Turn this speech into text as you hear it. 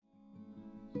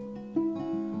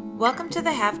Welcome to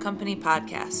the Have Company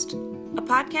podcast, a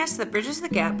podcast that bridges the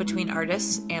gap between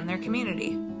artists and their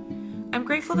community. I'm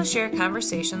grateful to share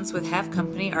conversations with Have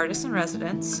Company artists and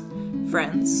residents,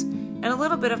 friends, and a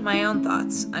little bit of my own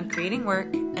thoughts on creating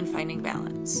work and finding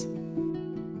balance.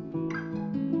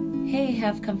 Hey,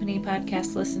 Have Company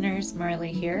podcast listeners,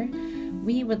 Marley here.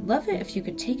 We would love it if you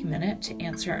could take a minute to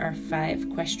answer our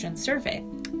 5-question survey.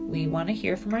 We want to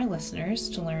hear from our listeners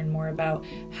to learn more about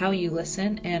how you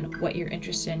listen and what you're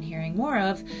interested in hearing more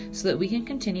of so that we can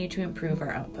continue to improve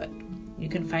our output. You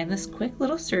can find this quick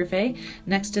little survey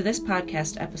next to this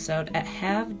podcast episode at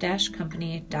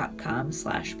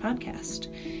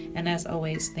have-company.com/podcast. And as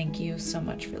always, thank you so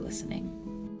much for listening.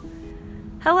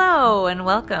 Hello, and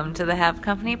welcome to the Have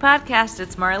Company podcast.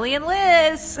 It's Marley and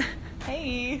Liz.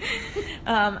 Hey.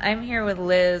 I'm here with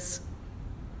Liz.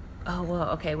 Oh, whoa.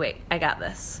 Okay, wait. I got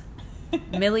this.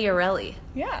 Migliorelli.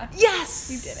 Yeah. Yes!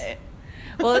 You did it.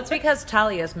 Well, it's because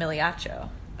Talia's Migliaccio.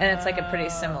 And it's like a pretty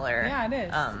similar... Yeah, it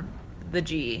is. The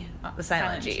G. The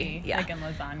silent G. Yeah. Like in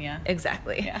lasagna.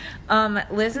 Exactly. Yeah.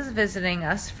 Liz is visiting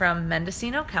us from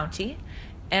Mendocino County.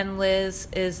 And Liz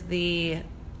is the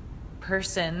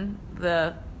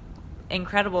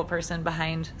incredible person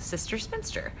behind Sister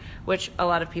Spinster, which a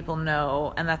lot of people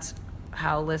know, and that's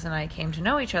how Liz and I came to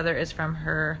know each other, is from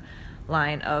her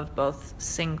line of both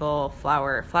single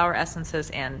flower essences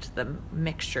and the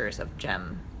mixtures of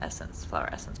flower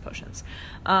essence potions.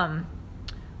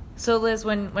 So Liz,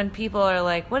 when people are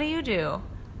like, what do you do?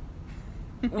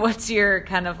 What's your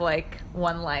kind of like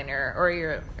one-liner or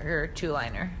your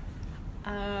two-liner?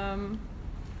 Well,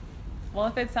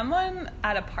 if it's someone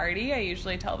at a party, I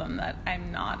usually tell them that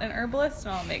I'm not an herbalist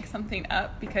and I'll make something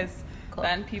up because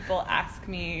then people ask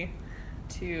me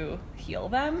to heal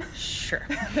them. Sure.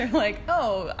 They're like,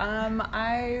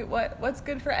 what's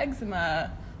good for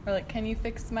eczema? Or like, can you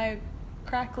fix my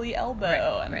crackly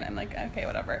elbow? Right. I'm like, okay,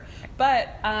 whatever.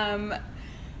 But I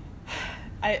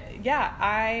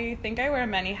think I wear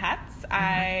many hats. Mm-hmm.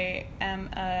 I am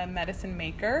a medicine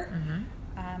maker.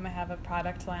 Mm-hmm. I have a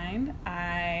product line.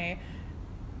 I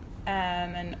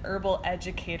am an herbal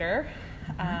educator.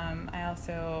 Mm-hmm. I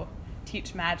also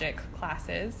teach magic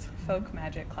classes, folk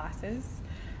magic classes.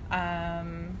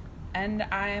 And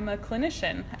I'm a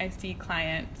clinician. I see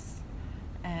clients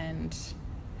and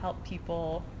help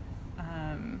people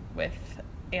with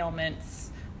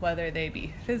ailments, whether they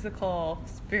be physical,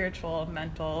 spiritual,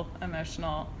 mental,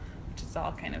 emotional, which is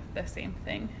all kind of the same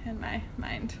thing in my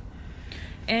mind.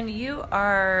 And you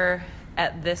are,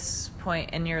 at this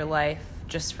point in your life,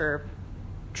 just for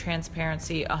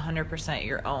transparency, 100%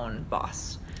 your own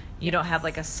boss. You don't have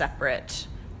like a separate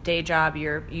day job.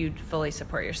 You fully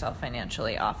support yourself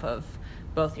financially off of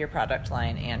both your product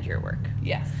line and your work.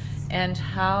 Yes. And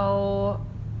how?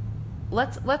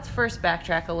 Let's first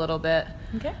backtrack a little bit.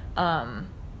 Okay.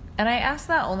 And I ask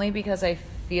that only because I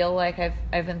feel like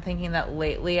I've been thinking that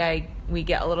lately we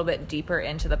get a little bit deeper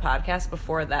into the podcast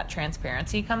before that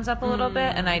transparency comes up a little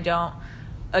bit, and I'm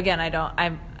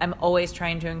always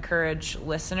trying to encourage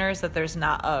listeners that there's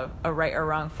not a right or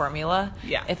wrong formula.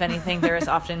 Yeah. If anything, there is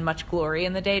often much glory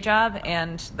in the day job,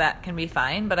 and that can be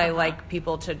fine, but I like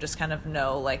people to just kind of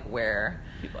know like where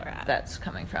people are at. That's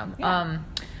coming from. Yeah.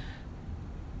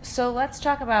 So let's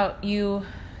talk about you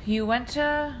went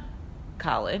to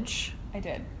college. I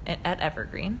did. At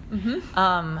Evergreen.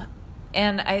 Mm-hmm.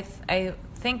 And I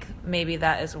think maybe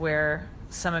that is where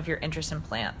some of your interest in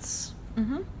plants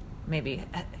maybe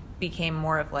became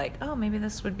more of like, oh, maybe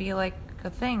this would be like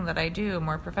a thing that I do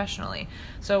more professionally.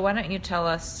 So why don't you tell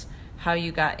us how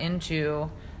you got into,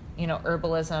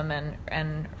 herbalism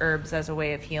and herbs as a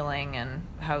way of healing, and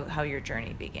how your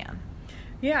journey began?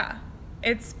 Yeah.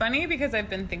 It's funny because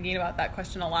I've been thinking about that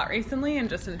question a lot recently, and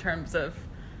just in terms of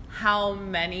how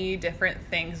many different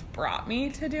things brought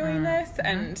me to doing this.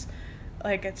 And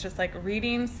like, it's just like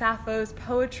reading Sappho's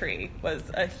poetry was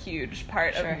a huge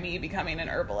part of me becoming an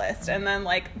herbalist. And then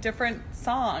like different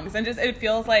songs, and just, it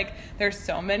feels like there's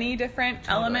so many different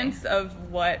elements of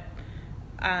what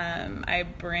I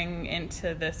bring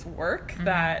into this work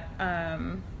that,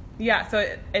 so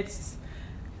it's,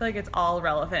 I feel like it's all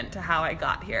relevant to how I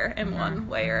got here in one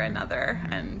way or another.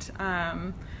 And,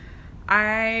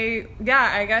 I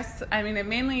guess, it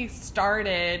mainly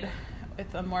started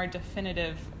with a more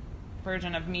definitive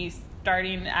version of me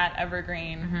starting at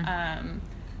Evergreen.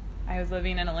 I was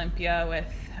living in Olympia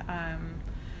with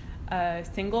a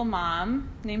single mom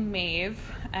named Maeve,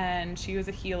 and she was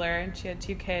a healer, and she had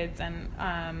 2 kids, and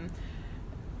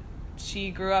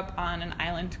she grew up on an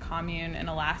island commune in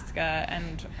Alaska,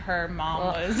 and her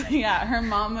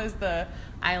mom was the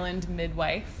island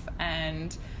midwife,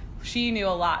 and she knew a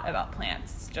lot about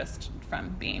plants just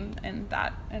from being in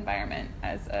that environment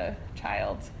as a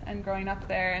child and growing up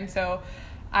there. And so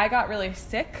I got really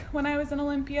sick when I was in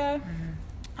Olympia,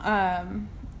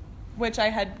 which I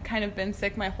had kind of been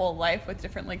sick my whole life with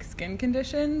different like skin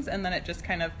conditions. And then it just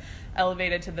kind of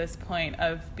elevated to this point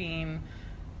of being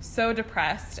so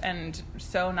depressed and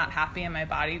so not happy in my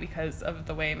body because of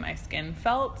the way my skin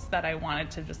felt that I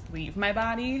wanted to just leave my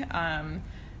body.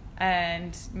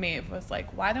 And Maeve was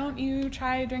like, why don't you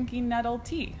try drinking nettle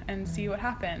tea and see what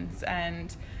happens?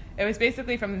 And it was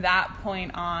basically from that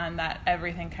point on that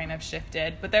everything kind of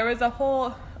shifted. But there was a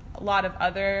whole lot of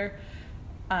other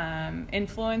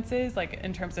influences, like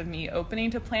in terms of me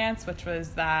opening to plants, which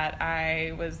was that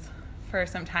I was for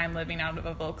some time living out of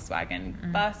a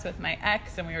Volkswagen bus with my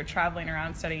ex, and we were traveling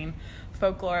around studying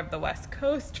folklore of the West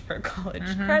Coast for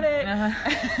college credit.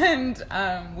 And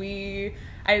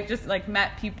I just like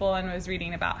met people and was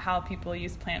reading about how people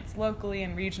use plants locally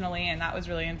and regionally, and that was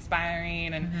really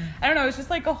inspiring. And I don't know, it was just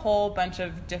like a whole bunch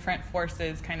of different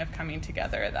forces kind of coming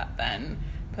together that then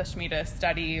pushed me to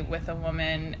study with a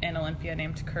woman in Olympia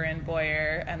named Corinne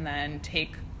Boyer, and then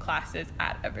take classes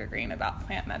at Evergreen about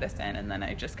plant medicine. And then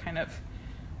I just kind of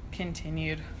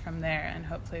continued from there, and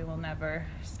hopefully will never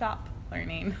stop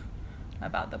learning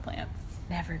about the plants.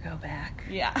 Never go back.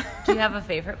 Yeah. Do you have a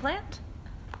favorite plant?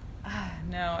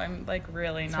 No, I'm like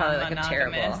really It's not probably like a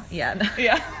terrible. Yeah.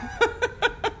 Yeah.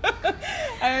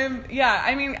 Yeah.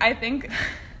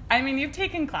 I mean, you've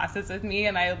taken classes with me,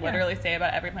 and I literally say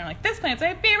about every plant, like, this plant's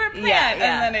my favorite plant. Yeah. And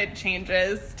then it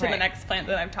changes to the next plant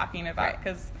that I'm talking about.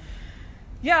 Because,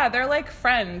 yeah, they're like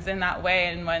friends in that way.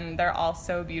 And when they're all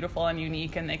so beautiful and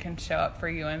unique and they can show up for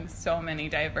you in so many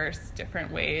diverse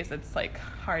different ways, it's like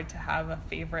hard to have a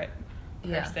favorite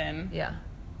person. Yeah.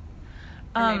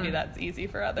 Or maybe that's easy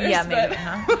for others. Yeah, maybe.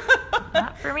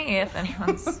 Not for me, if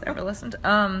anyone's ever listened.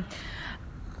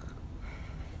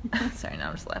 Sorry, now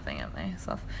I'm just laughing at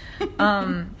myself.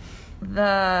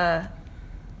 The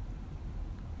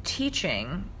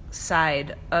teaching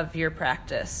side of your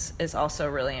practice is also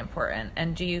really important.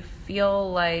 And do you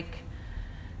feel like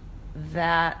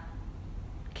that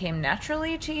came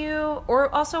naturally to you?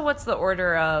 Or also, what's the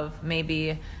order of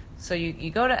maybe... So you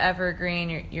go to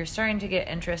Evergreen, you're starting to get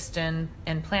interested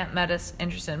in plant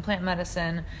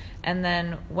medicine, and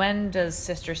then when does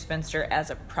Sister Spinster as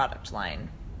a product line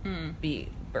be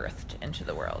birthed into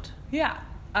the world? Yeah.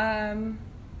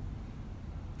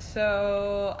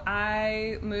 So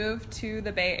I moved to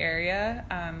the Bay Area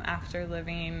after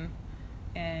living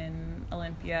in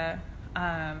Olympia.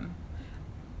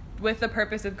 With the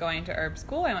purpose of going to herb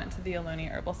school, I went to the Ohlone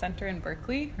Herbal Center in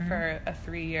Berkeley for a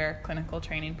 3-year clinical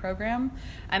training program.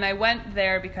 And I went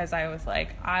there because I was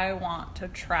like, I want to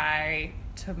try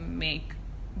to make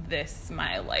this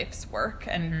my life's work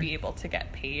and be able to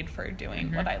get paid for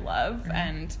doing what I love.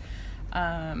 And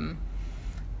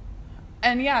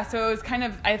yeah, so it was kind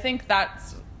of, I think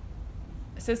that's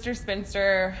Sister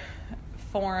Spinster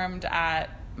formed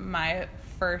at my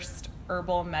first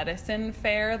herbal medicine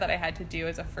fair that I had to do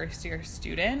as a first-year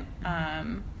student.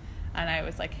 And I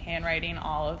was like handwriting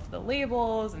all of the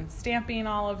labels and stamping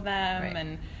all of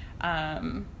them.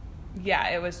 And yeah,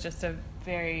 it was just a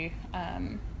very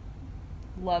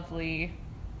lovely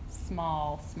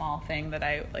small thing that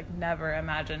I like never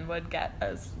imagined would get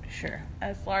as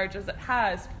large as it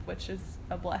has, which is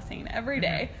a blessing every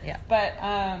day. Yeah. But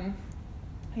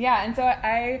yeah, and so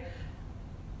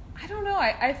I don't know.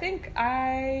 I think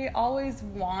I always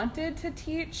wanted to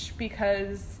teach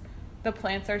because the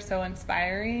plants are so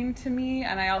inspiring to me,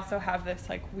 and I also have this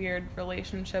like weird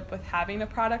relationship with having a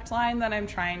product line that I'm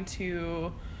trying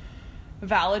to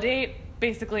validate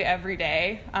basically every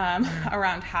day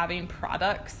around having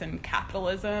products and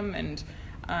capitalism and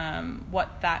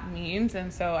what that means.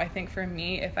 And so I think for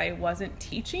me, if I wasn't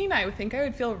teaching, I would think I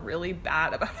would feel really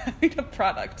bad about having a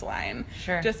product line.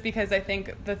 Sure. Just because I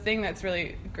think the thing that's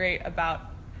really great about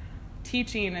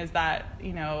teaching is that,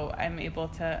 you know, I'm able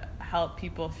to help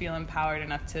people feel empowered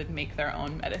enough to make their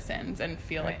own medicines and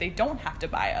feel like they don't have to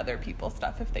buy other people's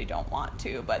stuff if they don't want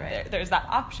to. But there's that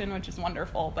option, which is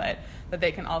wonderful, but that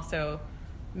they can also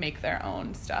make their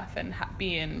own stuff and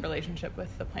be in relationship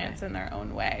with the plants in their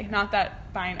own way. Not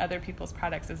that buying other people's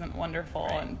products isn't wonderful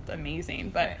and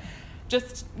amazing, but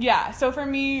just, yeah. So for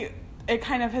me, it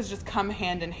kind of has just come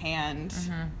hand in hand,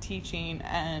 teaching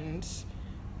and,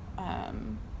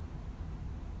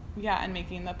 yeah, and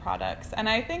making the products. And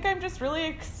I think I'm just really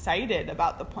excited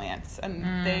about the plants. And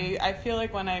I feel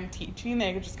like when I'm teaching,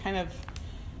 they just kind of,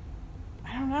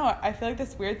 I don't know, I feel like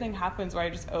this weird thing happens where I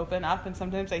just open up and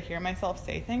sometimes I hear myself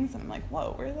say things and I'm like,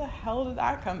 whoa, where the hell did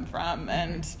that come from?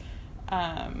 And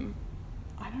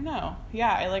I don't know.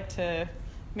 Yeah, I like to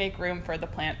make room for the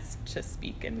plants to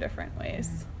speak in different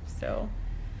ways. So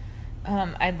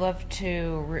I'd love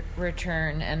to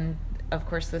return, and of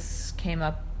course this came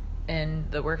up in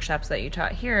the workshops that you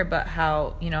taught here, but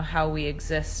how we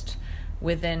exist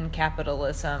within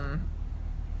capitalism,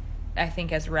 I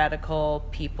think, as radical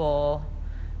people.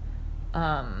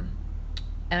 And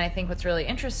I think what's really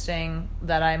interesting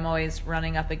that I'm always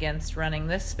running up against running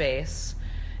this space,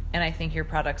 and I think your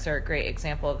products are a great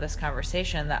example of this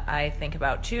conversation that I think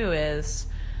about too, is,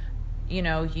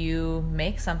 you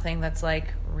make something that's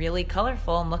like really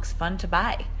colorful and looks fun to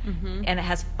buy, and it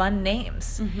has fun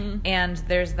names, and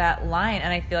there's that line,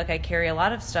 and I feel like I carry a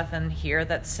lot of stuff in here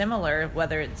that's similar,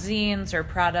 whether it's zines or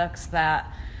products,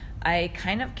 that I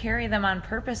kind of carry them on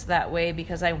purpose that way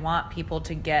because I want people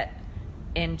to get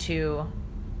into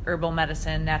herbal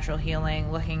medicine, natural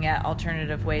healing, looking at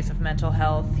alternative ways of mental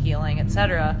health, healing,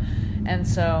 etc. And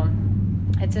so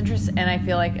it's interesting, and I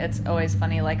feel like it's always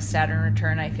funny, like Saturn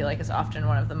Return, I feel like is often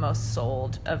one of the most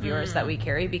sold of yours that we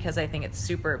carry, because I think it's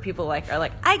super, people are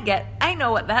like, I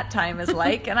know what that time is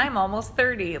like, and I'm almost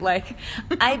 30, like,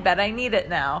 I bet I need it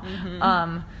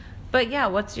now. But yeah,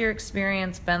 what's your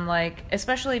experience been like,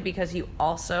 especially because you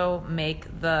also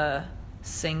make the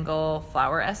single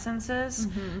flower essences,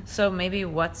 so maybe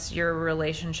what's your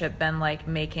relationship been like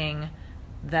making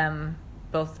them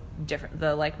both different,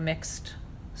 the like mixed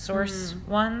source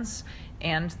ones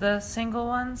and the single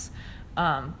ones,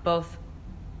 both,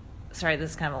 sorry,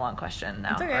 this is kind of a long question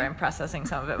now, or I'm processing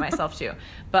some of it myself too,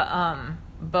 but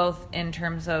both in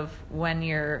terms of when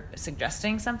you're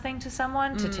suggesting something to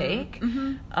someone to take,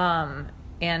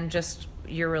 and just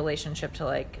your relationship to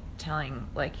like telling,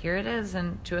 like, here it is,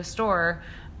 and to a store,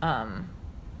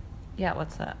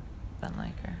 what's that been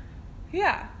like?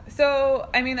 Yeah, so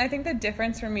I mean, I think the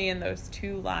difference for me in those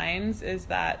two lines is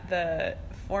that the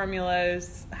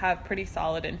formulas have pretty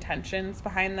solid intentions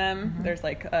behind them. There's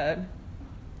like a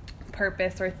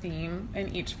purpose or theme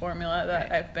in each formula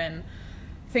that I've been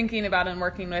thinking about and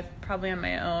working with probably on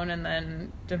my own, and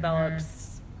then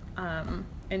develops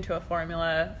into a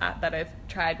formula that I've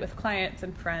tried with clients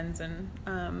and friends and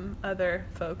other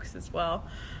folks as well.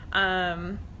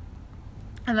 And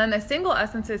then the single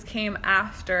essences came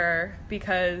after,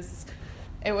 because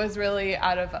it was really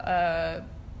out of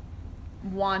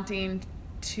wanting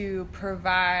to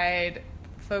provide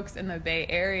folks in the Bay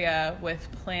Area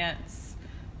with plants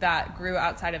that grew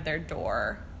outside of their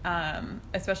door,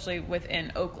 especially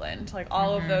within Oakland. Like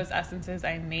all of those essences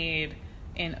I made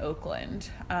in Oakland,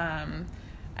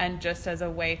 and just as a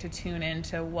way to tune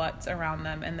into what's around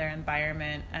them in their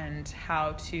environment and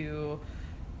how to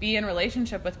be in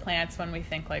relationship with plants when we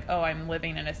think like, oh, I'm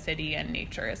living in a city and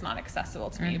nature is not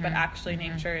accessible to me, but actually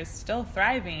nature is still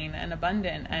thriving and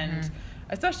abundant, and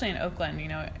especially in Oakland,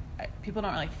 people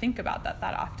don't really think about that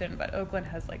often, but Oakland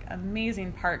has like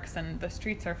amazing parks, and the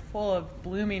streets are full of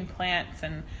blooming plants,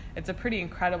 and it's a pretty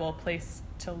incredible place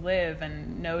to live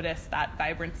and notice that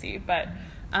vibrancy. But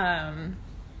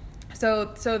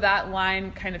so that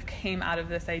line kind of came out of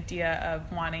this idea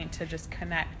of wanting to just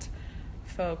connect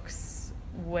folks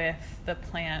with the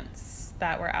plants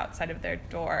that were outside of their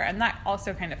door, and that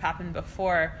also kind of happened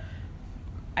before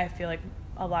I feel like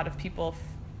a lot of people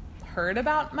heard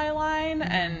about my line.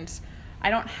 And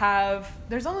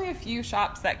there's only a few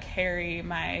shops that carry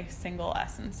my single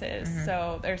essences,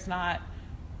 so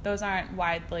those aren't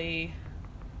widely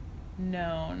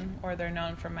known, or they're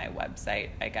known from my website,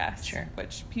 I guess. Sure.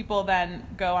 Which people then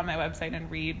go on my website and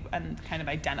read and kind of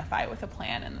identify with a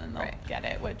plan, and then they'll get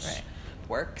it, which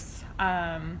works.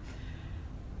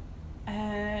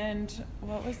 And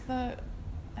what was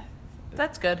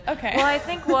That's good. Okay. Well, I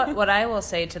think what I will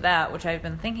say to that, which I've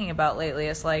been thinking about lately,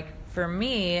 is like, for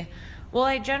me, well,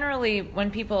 I generally,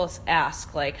 when people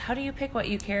ask, like, how do you pick what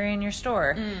you carry in your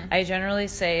store? I generally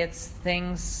say it's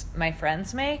things my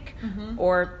friends make,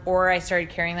 or I started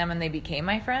carrying them and they became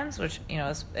my friends, which,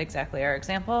 is exactly our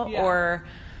example, or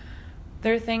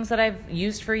they're things that I've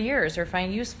used for years or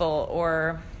find useful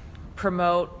or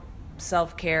promote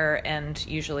self-care, and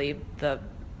usually the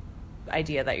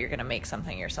idea that you're going to make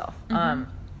something yourself.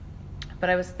 But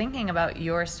I was thinking about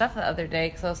your stuff the other day,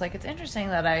 because I was like, it's interesting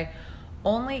that I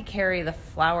only carry the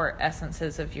flower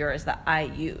essences of yours that I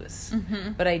use,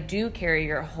 but I do carry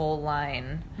your whole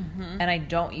line, and I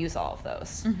don't use all of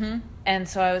those. And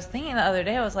so I was thinking the other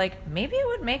day, I was like, maybe it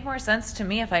would make more sense to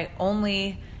me if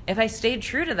I stayed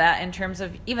true to that, in terms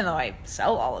of, even though I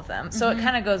sell all of them. So it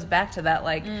kind of goes back to that,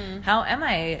 like, how am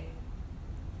I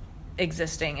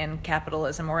existing in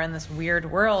capitalism or in this weird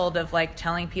world of like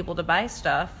telling people to buy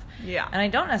stuff. Yeah. And I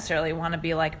don't necessarily want to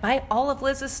be like, buy all of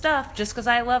Liz's stuff just because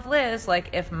I love Liz. Like,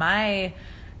 if my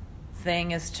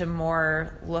thing is to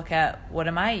more look at what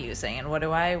am I using and what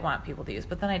do I want people to use,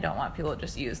 but then I don't want people to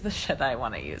just use the shit I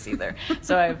want to use either.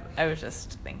 So I was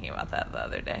just thinking about that the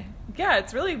other day. Yeah,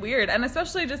 it's really weird. And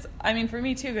especially just, I mean, for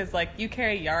me too, because like you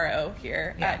carry yarrow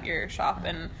here at your shop,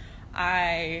 and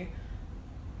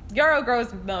yarrow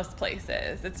grows most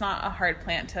places. It's not a hard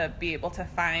plant to be able to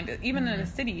find, even in a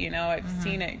city, you know. I've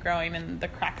seen it growing in the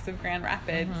cracks of Grand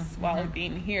Rapids while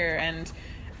being here.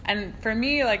 And for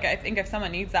me, like, I think if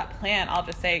someone needs that plant, I'll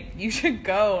just say, you should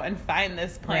go and find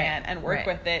this plant and work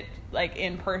with it, like,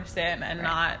 in person and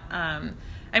not,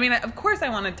 I mean, of course I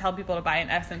want to tell people to buy an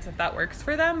essence if that works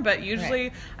for them, but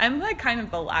usually I'm, like, kind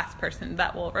of the last person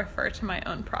that will refer to my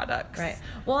own products. Right.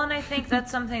 Well, and I think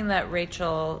that's something that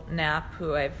Rachel Knapp,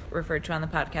 who I've referred to on the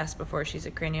podcast before, she's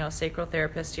a craniosacral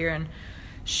therapist here, and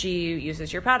she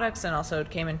uses your products and also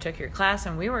came and took your class,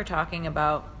 and we were talking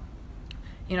about,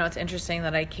 you know, it's interesting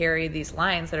that I carry these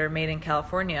lines that are made in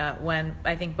California when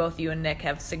I think both you and Nick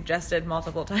have suggested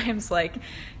multiple times, like,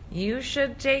 you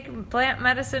should take plant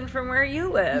medicine from where you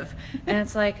live. And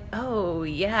it's like, oh,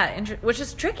 yeah, which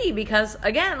is tricky because,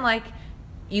 again, like,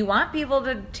 you want people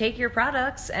to take your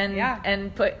products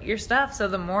and put your stuff. So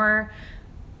the more,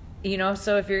 you know,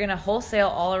 so if you're going to wholesale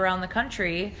all around the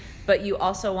country, but you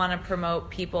also want to promote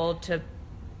people to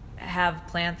have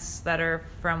plants that are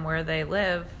from where they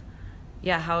live,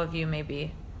 yeah, how have you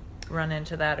maybe run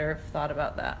into that or thought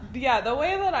about that? Yeah, the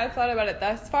way that I've thought about it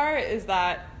thus far is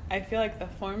that I feel like the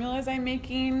formulas I'm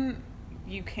making,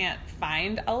 you can't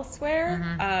find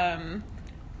elsewhere.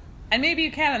 And maybe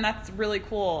you can, and that's really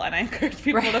cool, and I encourage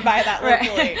people to buy that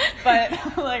locally.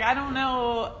 But, like, I don't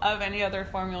know of any other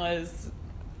formulas.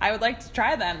 I would like to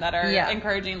try them that are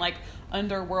encouraging, like,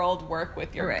 underworld work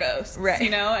with your ghosts,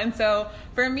 you know? And so,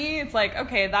 for me, it's like,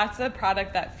 okay, that's a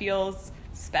product that feels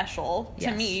special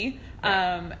to me.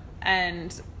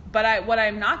 But what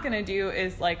I'm not going to do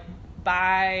is like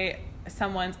buy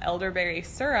someone's elderberry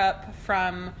syrup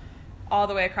from all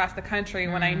the way across the country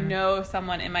when I know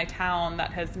someone in my town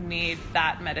that has made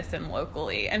that medicine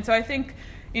locally. And so I think,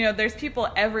 you know, there's people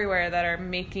everywhere that are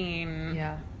making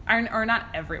or not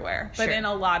everywhere, but in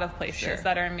a lot of places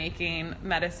that are making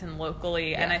medicine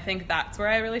locally. And I think that's where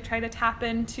I really try to tap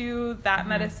into that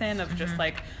medicine of just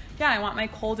like, I want my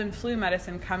cold and flu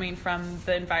medicine coming from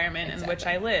the environment in which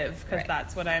I live, because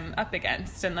that's what I'm up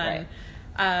against. And then,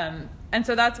 and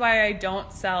so that's why I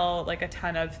don't sell like a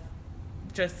ton of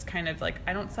just kind of like,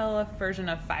 I don't sell a version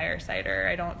of fire cider.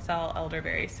 I don't sell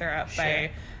elderberry syrup.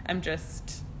 I am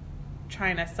just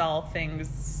trying to sell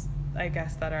things, I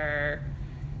guess, that are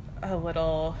a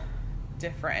little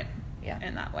different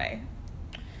in that way.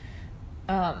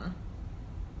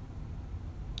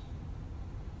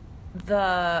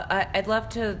 I'd love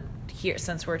to hear,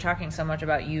 since we're talking so much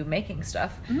about you making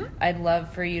stuff, I'd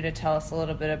love for you to tell us a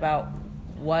little bit about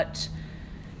what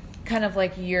kind of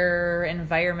like your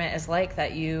environment is like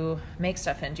that you make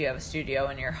stuff in. Do you have a studio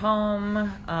in your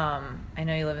home? I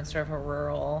know you live in sort of a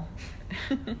rural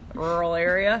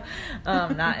area,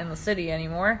 not in the city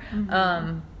anymore.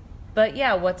 But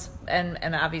yeah,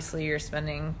 and obviously you're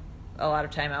spending a lot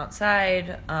of time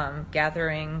outside,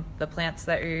 gathering the plants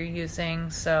that you're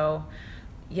using. So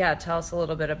yeah, tell us a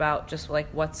little bit about just like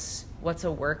what's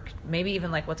a work, maybe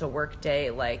even like what's a work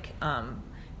day like,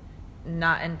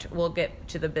 we'll get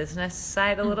to the business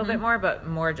side a little bit more, but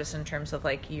more just in terms of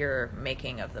like your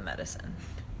making of the medicine.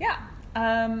 Yeah.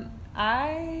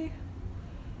 I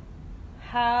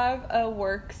have a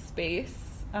workspace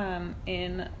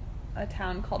in a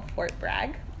town called Fort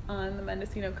Bragg on the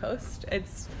Mendocino coast.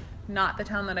 It's not the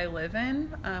town that I live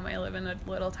in. I live in a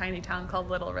little tiny town called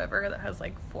Little River that has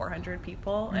like 400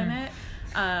 people in it.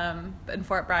 And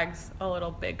Fort Bragg's a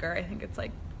little bigger. I think it's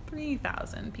like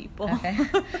 3,000 people. Okay.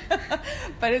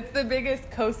 But it's the biggest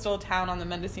coastal town on the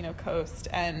Mendocino coast.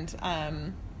 And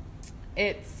so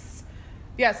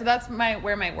that's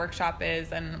where my workshop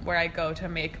is and where I go to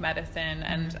make medicine.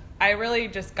 And I really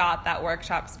just got that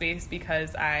workshop space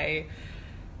because I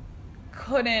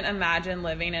couldn't imagine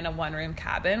living in a one-room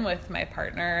cabin with my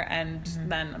partner and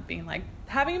then being like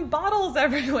having bottles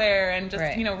everywhere and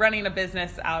just, you know, running a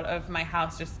business out of my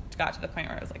house just got to the point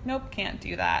where I was like, nope, can't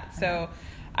do that. So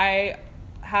I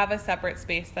have a separate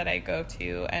space that I go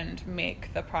to and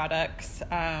make the products.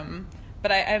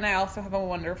 But I also have a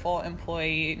wonderful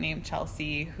employee named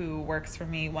Chelsea who works for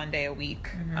me one day a week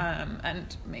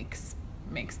and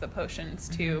makes the potions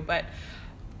too. But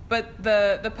But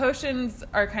the potions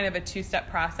are kind of a two-step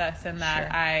process in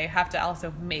that Sure. I have to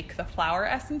also make the flower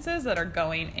essences that are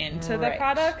going into the Right.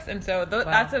 products. And so Wow.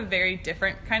 that's a very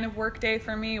different kind of work day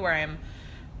for me,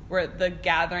 where the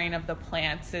gathering of the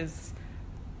plants is,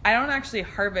 I don't actually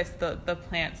harvest the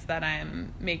plants that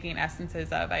I'm making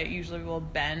essences of. I usually will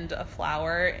bend a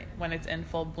flower when it's in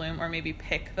full bloom, or maybe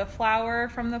pick the flower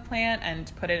from the plant and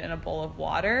put it in a bowl of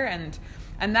water.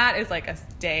 And that is like a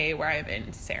day where I'm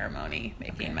in ceremony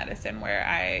making medicine, where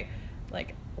I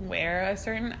like wear a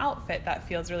certain outfit that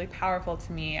feels really powerful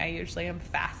to me. I usually am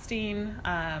fasting.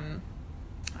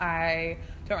 I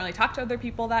don't really talk to other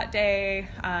people that day.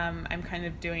 I'm kind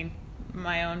of doing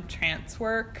my own trance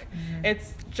work.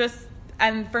 It's just,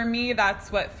 and for me,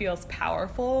 that's what feels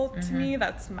powerful to me.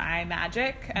 That's my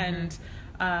magic. And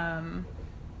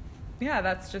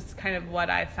that's just kind of what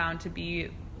I found to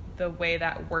be the way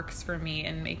that works for me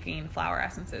in making flower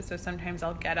essences. So sometimes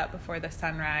I'll get up before the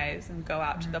sunrise and go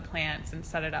out to the plants and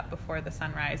set it up before the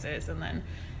sun rises, and then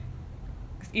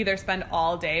either spend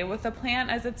all day with the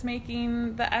plant as it's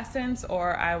making the essence,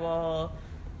 or I will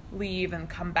leave and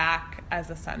come back as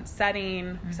the sun's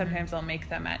setting. Sometimes I'll make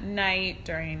them at night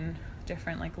during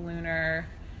different like lunar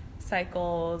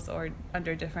cycles, or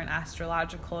under different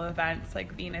astrological events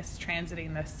like Venus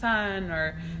transiting the sun,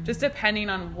 or just depending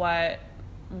on what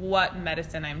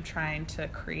medicine I'm trying to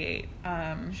create.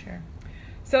 Sure.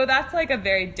 So that's like a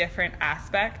very different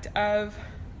aspect of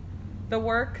the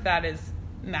work that is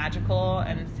magical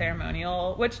and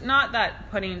ceremonial, which, not that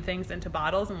putting things into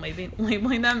bottles and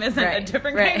labeling them isn't a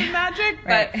different kind of magic,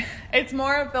 but it's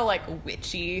more of the like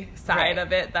witchy side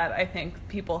of it that I think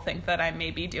people think that I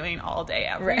may be doing all day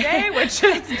every day, which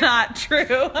is not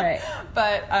true.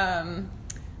 But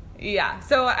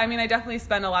so I mean, I definitely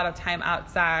spend a lot of time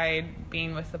outside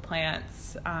being with the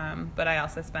plants, but I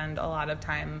also spend a lot of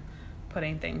time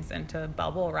putting things into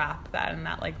bubble wrap, and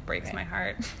that like breaks my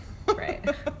heart.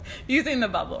 Using the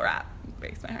bubble wrap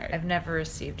breaks my heart. I've never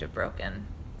received a broken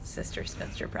Sister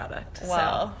Spinster product.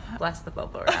 Well, so bless the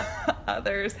bubble wrap.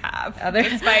 Others have.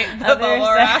 Despite the bubble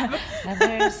wrap.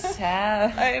 Others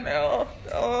have. I know.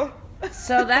 Oh.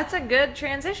 So that's a good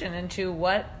transition into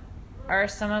what are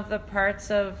some of the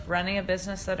parts of running a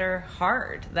business that are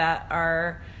hard, that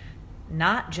are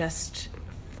not just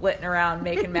flitting around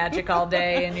making magic all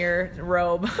day in your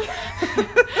robe.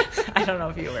 I don't know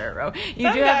if you wear a robe. You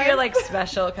Sometimes. Do have your like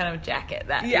special kind of jacket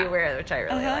that you wear, which I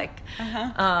really like.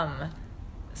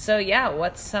 So give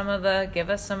us some of the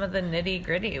nitty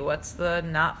gritty. What's the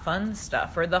not fun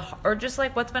stuff, or just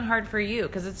like what's been hard for you?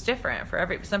 Because it's different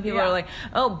for some people are like,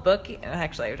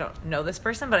 actually I don't know this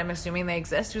person, but I'm assuming they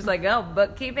exist, who's like, oh,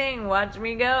 bookkeeping, watch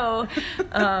me go.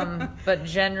 But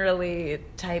generally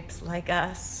types like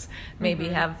us maybe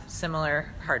have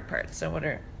similar hard parts. So what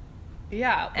are...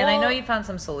 and I know you found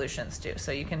some solutions too,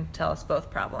 so you can tell us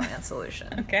both problem and solution.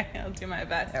 Okay, I'll do my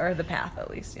best. Or the path, at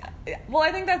least, Well,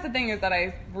 I think that's the thing, is that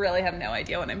I really have no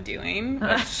idea what I'm doing,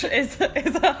 which is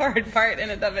a hard part in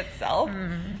and of itself,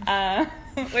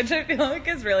 which I feel like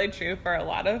is really true for a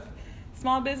lot of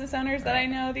small business owners that I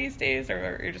know these days,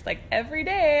 or you're just like, every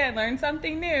day I learn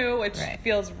something new, which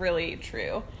feels really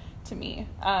true to me.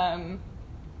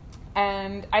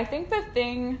 And I think the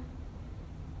thing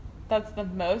that's the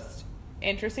most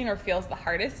interesting, or feels the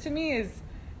hardest to me, is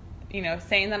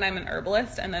saying that I'm an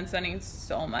herbalist and then spending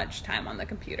so much time on the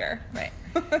computer.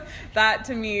 That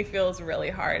to me feels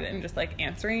really hard, and just like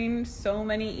answering so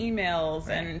many emails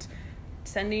and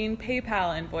sending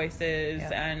PayPal invoices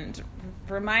and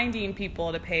reminding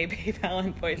people to pay PayPal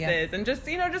invoices and just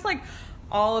just like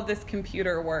all of this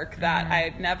computer work that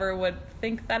I never would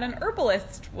think that an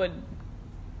herbalist would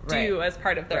do as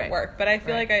part of their work. But I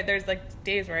feel like there's like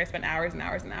days where I spend hours and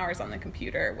hours and hours on the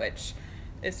computer, which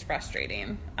is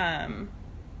frustrating, and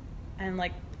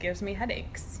like gives me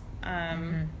headaches,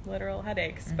 literal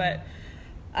headaches. But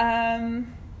and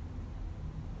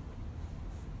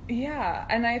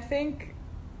I think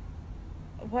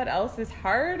what else is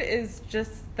hard is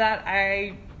just that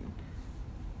I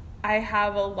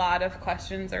have a lot of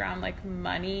questions around like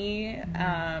money.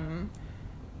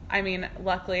 I mean,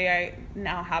 luckily I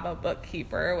now have a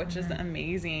bookkeeper, which is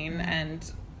amazing and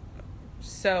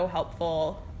so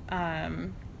helpful,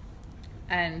 and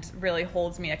really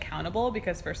holds me accountable,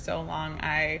 because for so long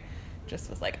I just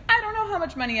was like, I don't know how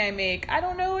much money I make. I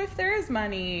don't know if there is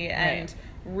money. And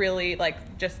really,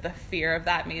 like, just the fear of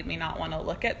that made me not want to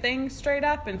look at things straight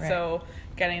up. And so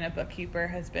getting a bookkeeper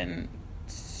has been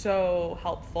so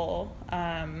helpful.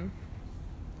 And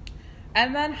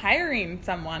then hiring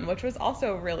someone, which was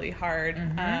also really hard.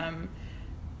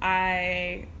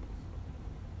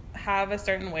 have a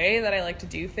certain way that I like to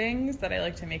do things, that I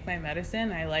like to make my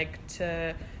medicine. I like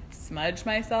to smudge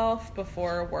myself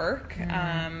before work,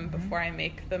 before I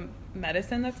make the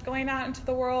medicine that's going out into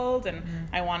the world. And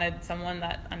I wanted someone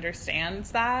that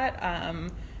understands that,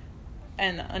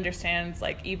 and understands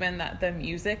like even that the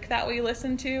music that we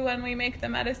listen to when we make the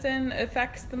medicine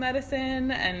affects the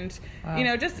medicine. And, you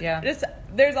know, just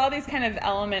there's all these kind of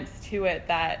elements to it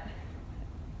that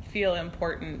feel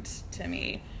important to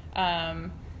me.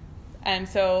 And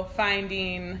so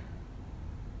finding,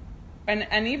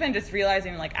 and even just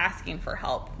realizing like asking for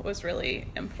help was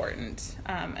really important,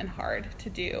 and hard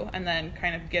to do. And then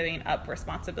kind of giving up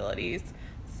responsibilities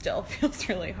still feels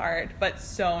really hard, but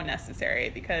so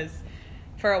necessary, because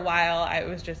for a while I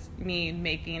was just me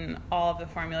making all of the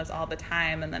formulas all the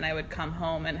time. And then I would come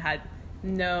home and had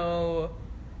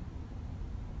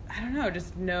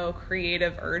just no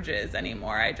creative urges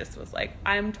anymore. I just was like,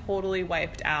 I'm totally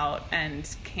wiped out and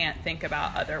can't think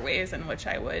about other ways in which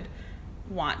I would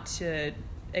want to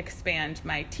expand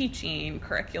my teaching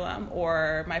curriculum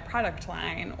or my product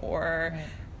line or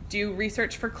do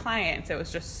research for clients. It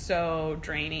was just so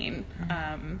draining.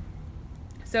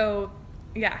 So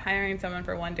yeah, hiring someone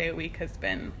for 1 day a week has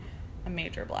been a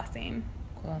major blessing.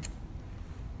 Cool.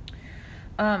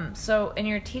 So in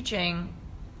your teaching,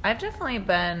 I've definitely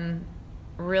been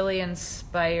really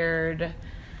inspired,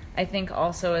 I think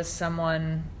also as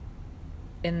someone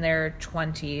in their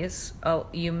 20s.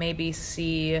 You maybe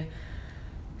see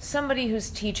somebody who's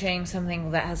teaching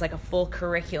something that has like a full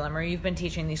curriculum, or you've been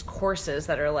teaching these courses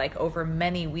that are like over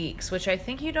many weeks, which I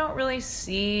think you don't really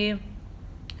see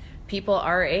people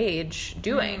our age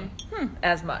doing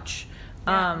as much.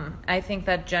 I think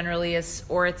that generally is,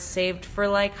 or it's saved for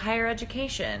like higher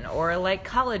education, or like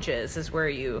colleges is where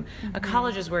you, a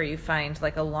college is where you find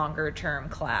like a longer term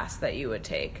class that you would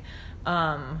take.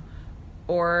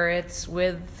 Or it's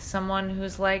with someone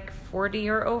who's like 40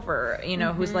 or over, you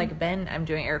know, who's like been, I'm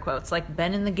doing air quotes, like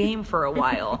been in the game for a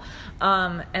while.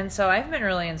 And so I've been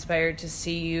really inspired to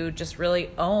see you just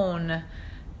really own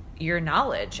your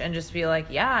knowledge and just be like,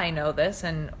 yeah, I know this,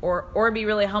 and or be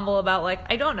really humble about like,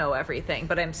 I don't know everything,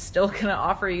 but I'm still gonna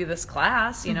offer you this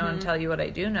class, you know, and tell you what I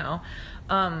do know.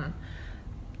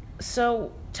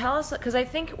 So tell us, because I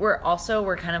think we're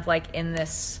kind of like in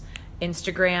this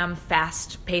Instagram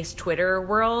fast-paced Twitter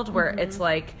world where it's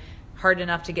like hard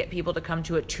enough to get people to come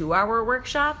to a 2-hour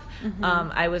workshop.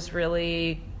 I was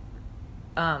really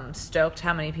stoked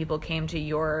how many people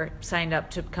signed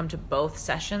up to come to both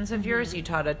sessions of yours. You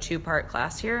taught a 2-part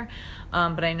class here,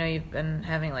 but I know you've been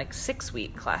having like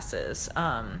 6-week classes.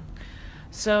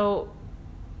 So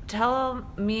tell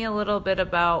me a little bit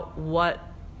about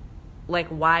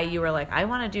why you were like, I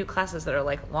want to do classes that are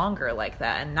like longer like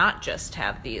that and not just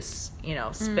have these, you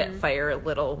know, spitfire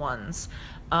little ones,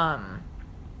 but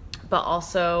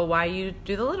also why you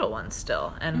do the little ones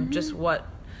still, and just what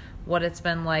it's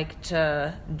been like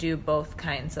to do both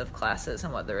kinds of classes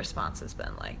and what the response has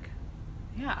been like.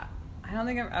 Yeah, I don't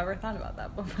think I've ever thought about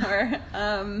that before.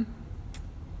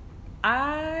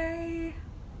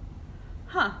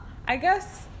 I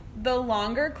guess the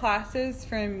longer classes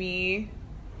for me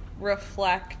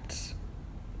reflect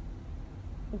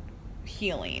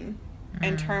healing,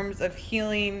 in terms of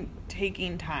healing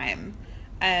taking time,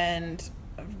 and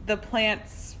the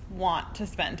plants want to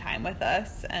spend time with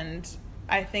us. And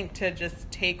I think to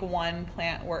just take one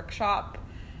plant workshop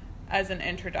as an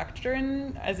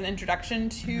introduction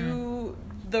to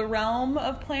the realm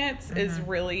of plants is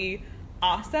really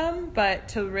awesome. But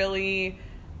to really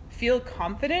feel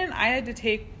confident, I had to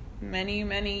take many,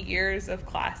 many years of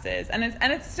classes. And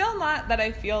it's still not that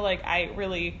I feel like I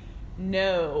really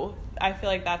know. I feel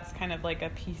like that's kind of like a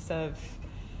piece of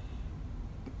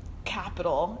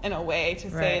capital in a way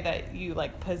to say that you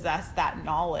like possess that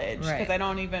knowledge, because I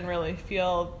don't even really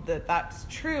feel that that's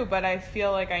true, but I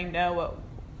feel like I know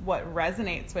what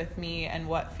resonates with me and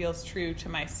what feels true to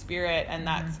my spirit. And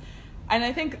and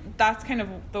I think that's kind of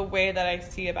the way that I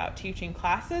see about teaching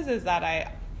classes, is that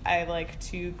I like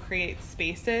to create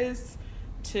spaces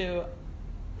to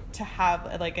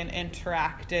have like an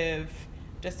interactive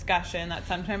discussion that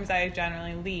sometimes I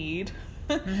generally lead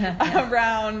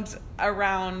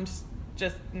around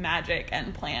just magic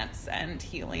and plants and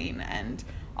healing and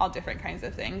all different kinds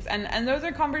of things. And those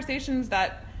are conversations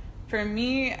that for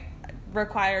me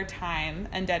require time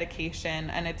and dedication,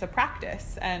 and it's a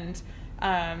practice. And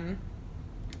I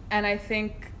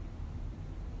think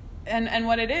and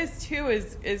what it is too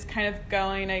is kind of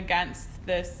going against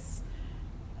this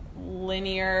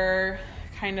linear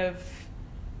kind of,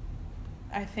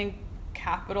 I think,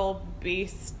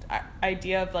 capital-based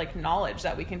idea of like knowledge,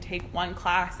 that we can take one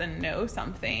class and know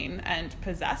something and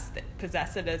possess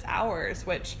it as ours,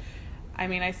 which, I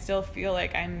mean, I still feel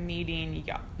like I'm meeting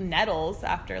nettles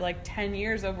after like 10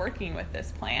 years of working with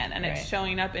this plant, and it's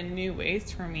showing up in new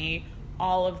ways for me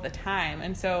all of the time.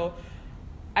 And so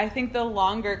I think the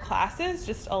longer classes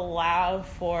just allow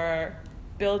for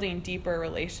building deeper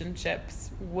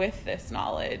relationships with this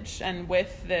knowledge and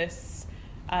with this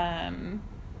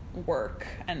work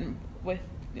and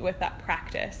with that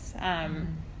practice,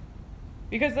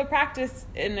 because the practice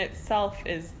in itself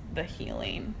is the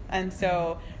healing. And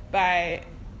so by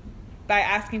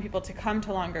asking people to come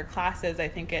to longer classes, I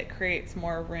think it creates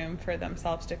more room for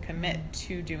themselves to commit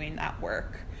to doing that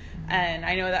work. And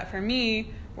I know that for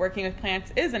me, working with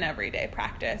plants is an everyday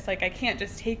practice. Like, I can't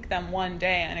just take them one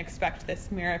day and expect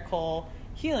this miracle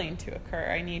healing to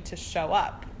occur. I need to show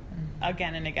up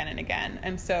again and again and again.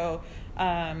 And so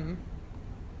I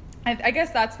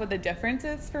guess that's what the difference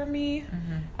is for me.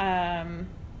 I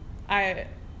don't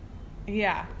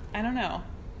know.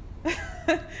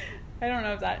 I don't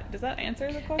know if does that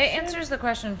answer the question? It answers the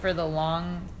question for the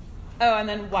long. Oh, and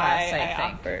then why class, I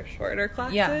offer shorter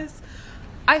classes. Yeah.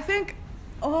 I think,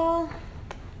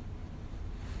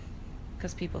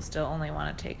 because people still only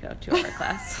want to take a 2-hour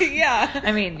class. Yeah.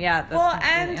 I mean, yeah, that's the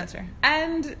answer.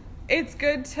 And it's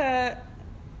good to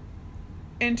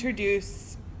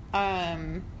introduce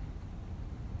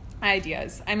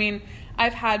ideas. I mean,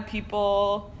 I've had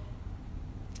people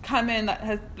come in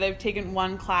they've taken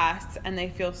one class and they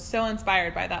feel so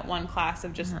inspired by that one class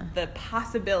of just the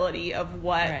possibility of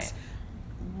what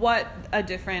a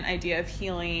different idea of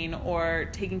healing or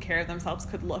taking care of themselves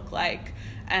could look like,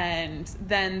 and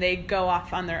then they go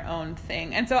off on their own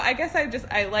thing. And so I guess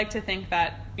I like to think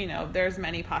that, you know, there's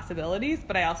many possibilities,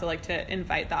 but I also like to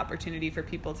invite the opportunity for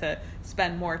people to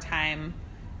spend more time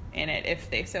in it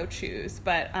if they so choose.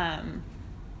 But I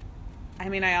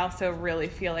mean, I also really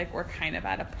feel like we're kind of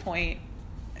at a point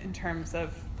in terms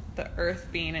of the earth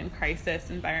being in crisis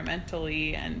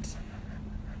environmentally, and,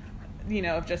 you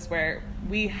know, just where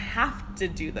we have to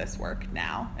do this work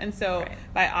now. And so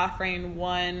by offering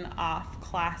one-off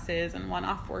classes and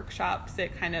one-off workshops,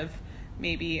 it kind of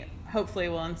maybe hopefully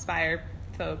will inspire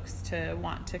folks to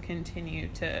want to continue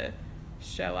to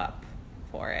show up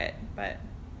for it. But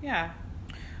yeah.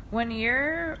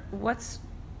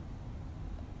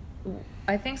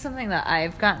 I think something that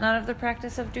I've gotten out of the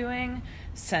practice of doing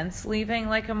since leaving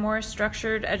like a more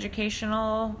structured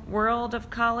educational world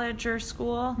of college or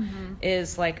school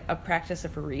is like a practice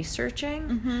of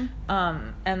researching.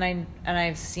 And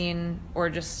I've seen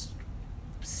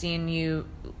you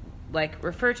like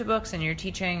refer to books and you're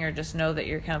teaching, or just know that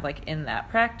you're kind of like in that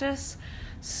practice.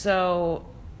 So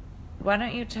why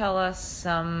don't you tell us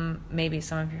maybe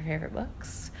some of your favorite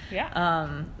books?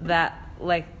 That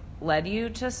like led you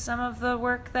to some of the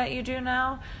work that you do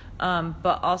now,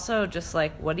 but also just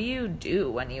like, what do you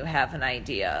do when you have an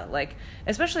idea, like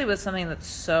especially with something that's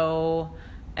so,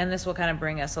 and this will kind of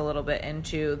bring us a little bit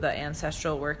into the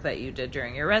ancestral work that you did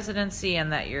during your residency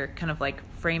and that you're kind of like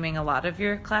framing a lot of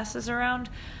your classes around.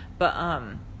 But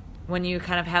when you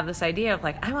kind of have this idea of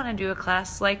like, I want to do a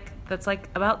class like that's like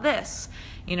about this,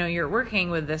 you know, you're working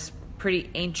with this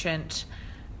pretty ancient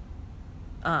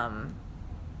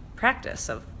practice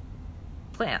of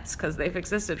plants, because they've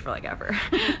existed for like ever.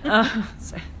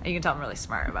 So you can tell I'm really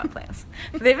smart about plants.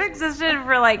 They've existed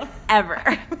for like ever. A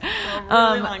really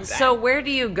long time. So where do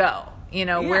you go? You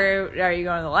know, where are you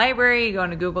going to the library? You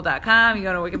going to google.com? You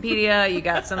going to Wikipedia? You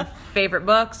got some favorite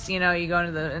books? You know, you going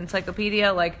to the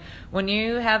encyclopedia? Like, when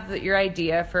you have your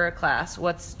idea for a class,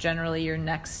 what's generally your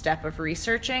next step of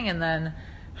researching? And then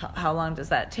how long does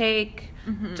that take?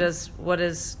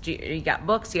 You got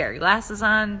books? You got your glasses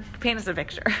on? Paint us a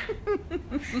picture.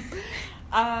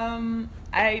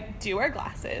 I do wear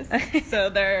glasses, so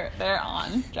they're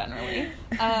on generally.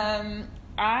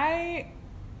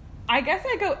 I guess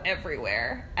I go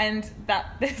everywhere, and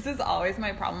this is always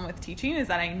my problem with teaching, is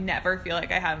that I never feel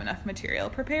like I have enough material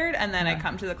prepared, and then I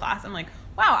come to the class, I'm like,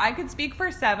 wow, I could speak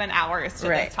for 7 hours to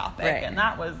this topic, and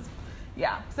that was,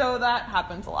 so that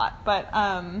happens a lot. But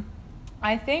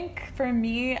I think for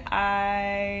me,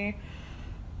 I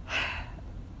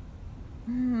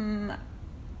mean,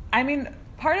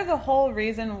 part of the whole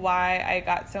reason why I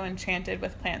got so enchanted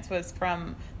with plants was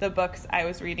from the books I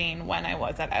was reading when I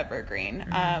was at Evergreen.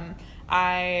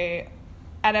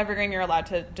 At Evergreen, you're allowed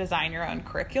to design your own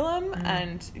curriculum,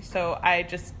 and so I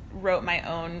just wrote my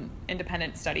own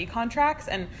independent study contracts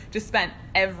and just spent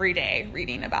every day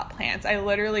reading about plants. I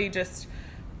literally just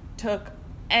took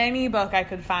any book I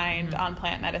could find on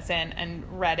plant medicine and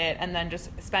read it, and then just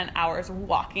spent hours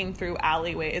walking through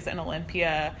alleyways in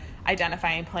Olympia,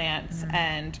 identifying plants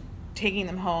and taking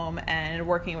them home and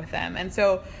working with them. And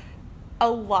so a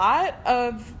lot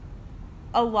of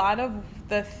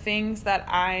the things that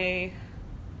I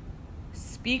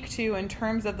speak to in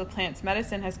terms of the plant's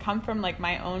medicine has come from like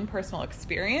my own personal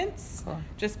experience. Cool.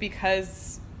 Just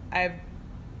because I've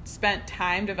spent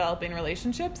time developing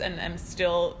relationships and am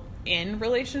still in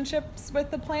relationships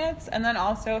with the plants, and then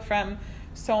also from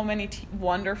so many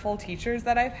wonderful teachers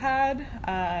that I've had,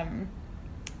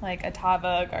 like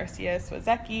Atava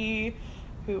Garcia-Swazecki,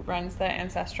 who runs the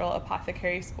Ancestral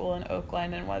Apothecary School in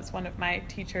Oakland and was one of my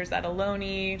teachers at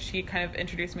Ohlone. She kind of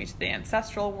introduced me to the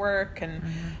ancestral work. And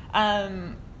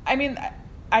I mean,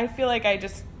 I feel like I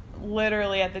just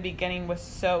literally at the beginning was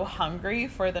so hungry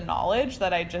for the knowledge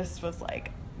that I just was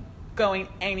like going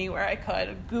anywhere I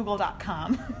could,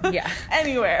 google.com,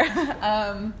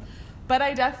 anywhere. But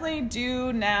I definitely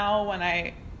do now when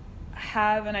I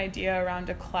have an idea around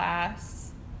a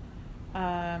class,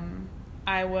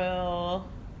 I will,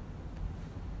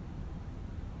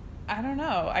 I don't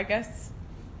know, I guess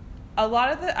a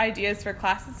lot of the ideas for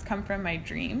classes come from my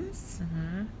dreams,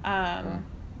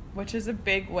 which is a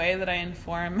big way that I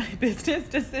inform my business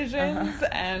decisions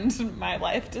and my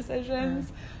life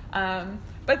decisions.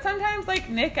 But sometimes, like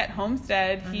Nick at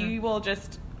Homestead, he will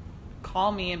just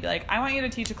call me and be like, I want you to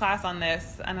teach a class on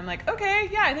this. And I'm like, okay,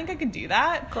 yeah, I think I could do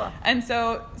that. Cool. And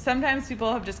so sometimes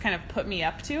people have just kind of put me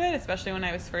up to it, especially when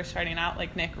I was first starting out.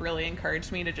 Like Nick really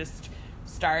encouraged me to just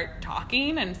start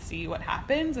talking and see what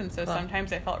happens. And so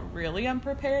sometimes I felt really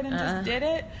unprepared and just did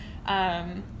it.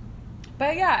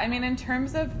 But yeah, I mean, in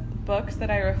terms of books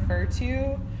that I refer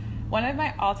to, one of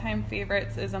my all-time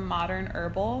favorites is A Modern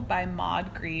Herbal by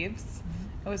Maud Greaves.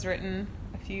 It was written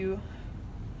a few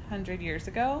hundred years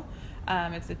ago.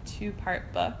 It's a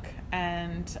 2-part book,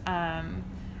 and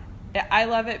I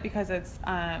love it because it's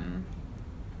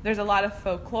there's a lot of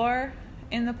folklore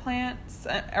in the plants,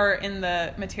 or in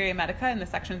the Materia Medica, in the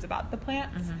sections about the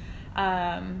plants.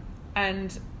 And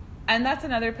that's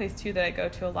another place too that I go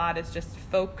to a lot, is just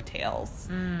folk tales.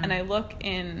 And I look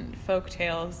in folk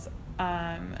tales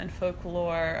and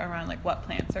folklore around like what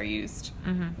plants are used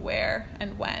where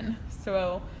and when.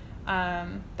 So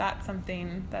that's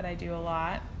something that I do a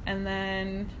lot. And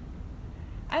then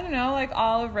I don't know, like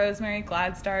all of Rosemary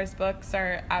Gladstar's books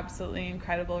are absolutely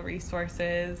incredible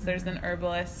resources. There's an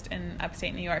herbalist in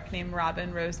upstate New York named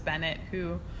Robin Rose Bennett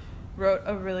who wrote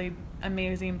a really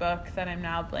amazing book that I'm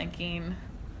now blanking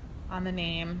on the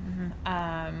name.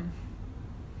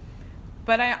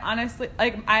 But I honestly,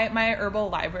 like, my herbal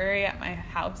library at my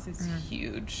house is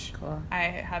huge. Cool. I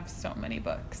have so many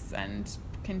books and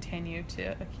continue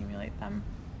to accumulate them.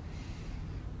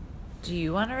 Do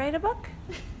you want to write a book?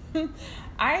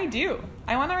 I do.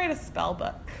 I want to write a spell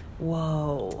book.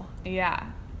 Whoa.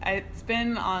 Yeah. It's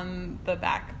been on the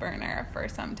back burner for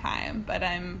some time, but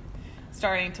I'm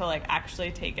starting to like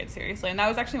actually take it seriously. And that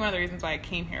was actually one of the reasons why I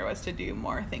came here, was to do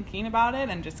more thinking about it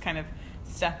and just kind of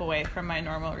step away from my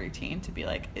normal routine to be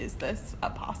like, is this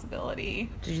a possibility?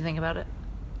 Did you think about it?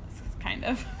 Kind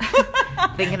of.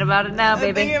 Thinking about it now, baby.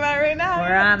 I'm thinking about it right now.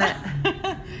 We're on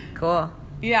it. Cool.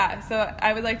 Yeah, so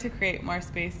I would like to create more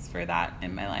space for that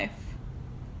in my life.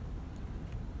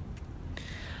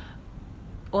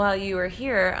 While you were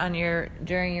here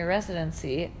during your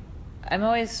residency, I'm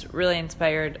always really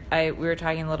inspired. We were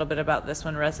talking a little bit about this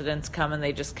when residents come and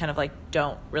they just kind of like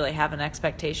don't really have an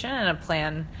expectation and a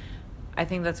plan. I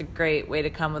think that's a great way to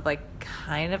come with like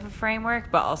kind of a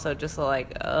framework, but also just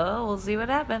like, oh, we'll see what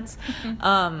happens.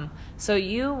 So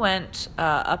you went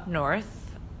up north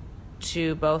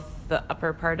to both the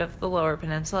upper part of the Lower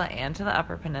Peninsula and to the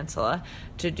Upper Peninsula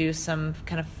to do some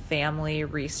kind of family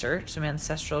research, some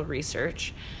ancestral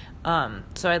research.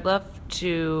 So I'd love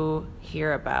to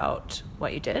hear about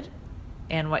what you did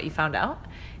and what you found out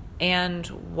and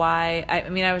why. I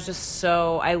mean,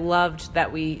 I loved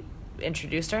that we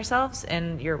introduced ourselves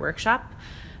in your workshop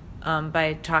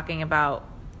by talking about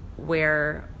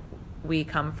where we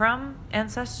come from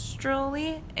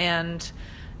ancestrally. And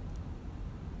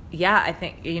yeah, I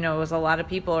think, it was a lot of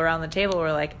people around the table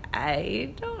were like,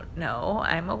 I don't know,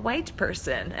 I'm a white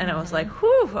person. And I was like,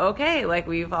 whew, okay, like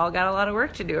we've all got a lot of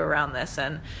work to do around this,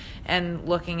 and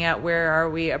looking at where are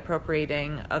we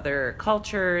appropriating other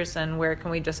cultures and where can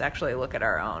we just actually look at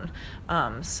our own.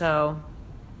 So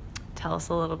tell us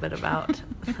a little bit about,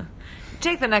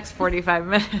 take the next 45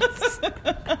 minutes.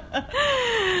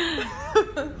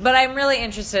 But I'm really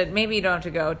interested, maybe you don't have to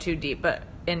go too deep, but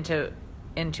into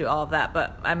all of that,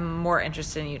 but I'm more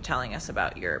interested in you telling us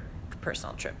about your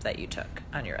personal trip that you took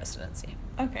on your residency.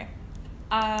 Okay.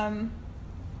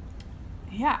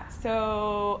 Yeah,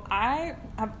 so I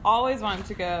have always wanted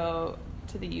to go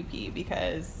to the UP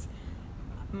because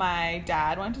my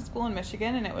dad went to school in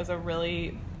Michigan, and it was a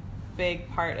really big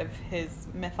part of his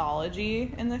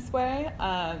mythology in this way.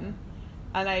 And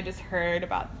I just heard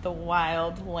about the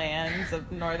wild lands of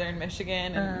northern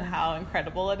Michigan and how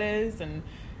incredible it is, and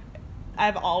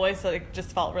I've always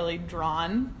just felt really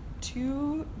drawn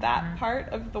to that part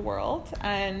of the world.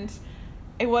 And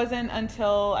it wasn't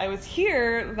until I was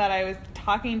here that I was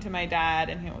talking to my dad,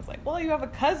 and he was like, well, you have a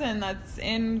cousin that's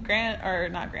in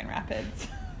not Grand Rapids,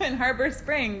 in Harbor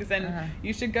Springs, and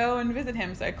you should go and visit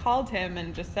him. So I called him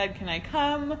and just said, can I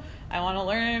come? I want to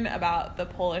learn about the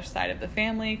Polish side of the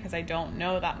family because I don't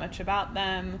know that much about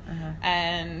them.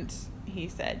 And he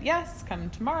said, yes, come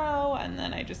tomorrow. And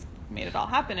then I just made it all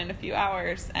happen in a few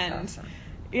hours. And awesome.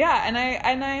 Yeah, and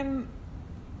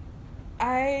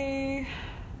I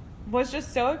was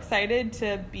just so excited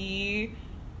to be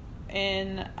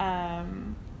in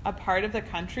a part of the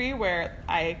country where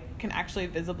I can actually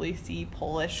visibly see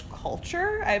Polish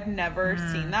culture. I've never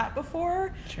seen that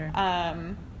before. Sure.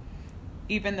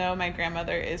 Even though my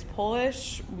grandmother is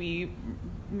Polish, we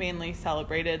mainly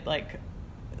celebrated like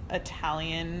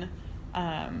Italian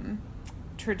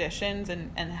traditions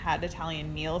and had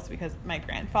Italian meals because my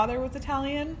grandfather was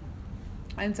Italian.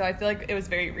 And so I feel like it was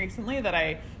very recently that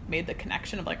I made the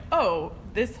connection of like, oh,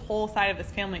 this whole side of this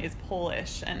family is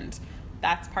Polish, and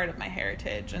that's part of my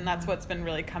heritage. And that's what's been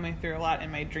really coming through a lot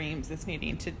in my dreams, is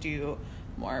needing to do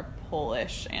more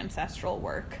Polish ancestral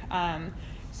work.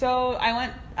 So I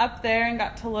went up there and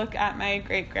got to look at my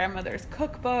great-grandmother's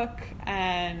cookbook,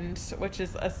 and which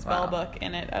is a spell book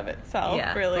in it of itself,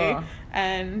 really. Cool.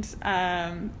 And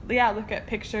look at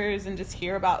pictures and just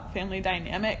hear about family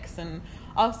dynamics, and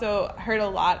also heard a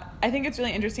lot. I think it's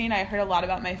really interesting. I heard a lot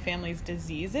about my family's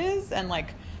diseases and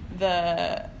like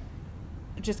the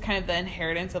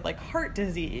inheritance of like heart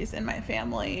disease in my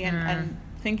family, and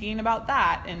thinking about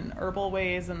that in herbal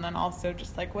ways, and then also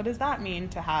just like, what does that mean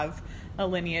to have a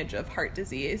lineage of heart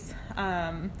disease?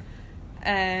 And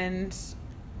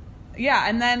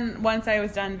then once I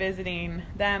was done visiting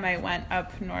them, I went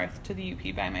up north to the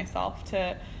UP by myself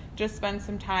to just spend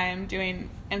some time doing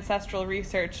ancestral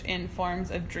research in forms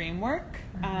of dream work.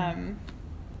 I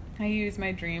use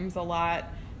my dreams a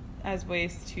lot as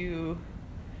ways to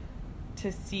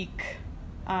seek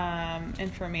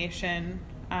information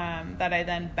that I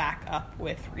then back up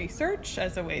with research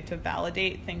as a way to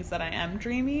validate things that I am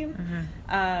dreaming.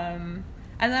 And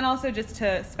then also just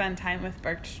to spend time with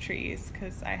birch trees,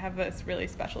 because I have this really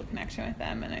special connection with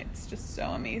them, and it's just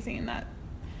so amazing that,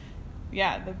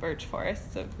 the birch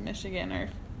forests of Michigan are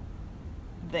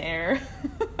there.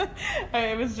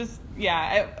 It was just,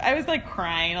 I was like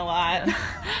crying a lot.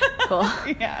 Cool.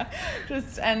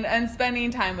 Just and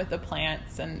spending time with the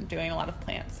plants and doing a lot of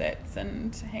plant sits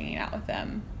and hanging out with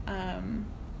them.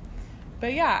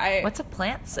 What's a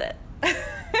plant sit? You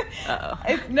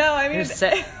just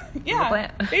sit with the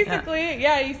plant. Basically,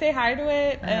 you say hi to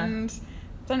it, and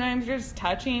sometimes you're just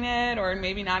touching it, or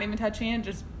maybe not even touching it,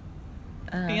 just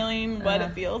feeling what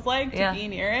it feels like to be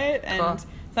near it. And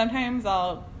sometimes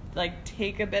I'll like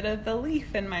take a bit of the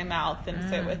leaf in my mouth and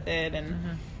sit with it,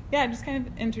 and just kind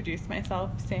of introduce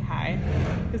myself, say hi,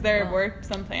 because there were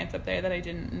some plants up there that I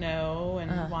didn't know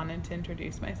and wanted to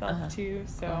introduce myself to.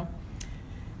 So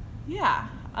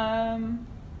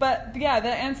but the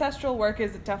ancestral work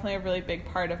is definitely a really big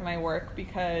part of my work,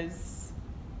 because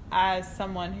as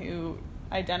someone who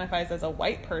identifies as a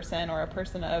white person or a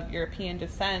person of European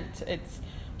descent, it's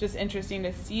just interesting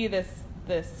to see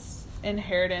this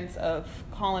inheritance of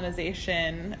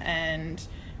colonization and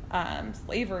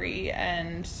slavery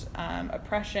and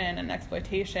oppression and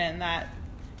exploitation that,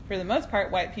 for the most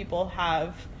part, white people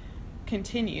have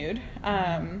continued.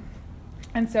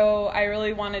 And so I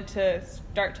really wanted to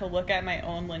start to look at my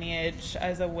own lineage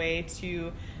as a way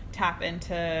to tap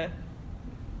into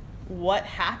what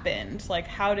happened. Like,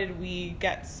 how did we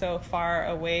get so far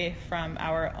away from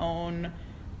our own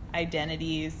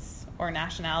identities or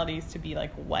nationalities to be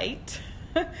like white?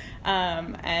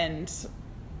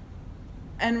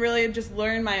 And really just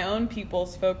learn my own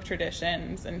people's folk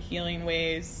traditions and healing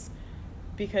ways,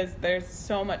 because there's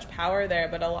so much power there,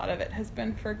 but a lot of it has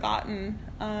been forgotten,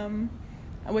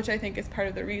 which I think is part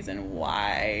of the reason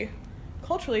why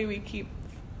culturally we keep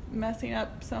messing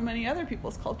up so many other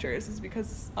people's cultures, is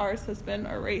because ours has been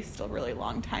erased a really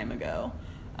long time ago,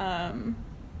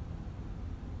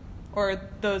 or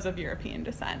those of European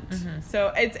descent.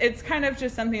 So it's kind of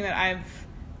just something that I've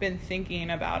been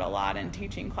thinking about a lot and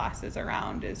teaching classes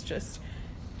around, is just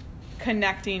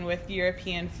connecting with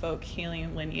European folk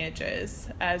healing lineages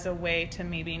as a way to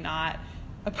maybe not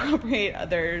appropriate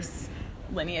others'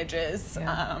 lineages,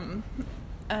 and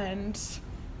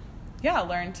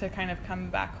learn to kind of come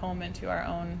back home into our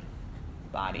own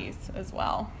bodies as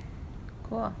well.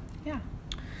 Cool. Yeah.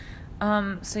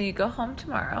 So you go home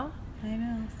tomorrow. I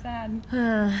know, sad.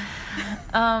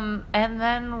 And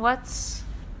then what's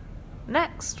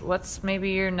next? What's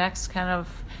maybe your next kind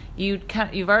of...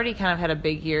 You've already kind of had a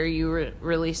big year. You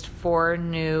released 4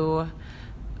 new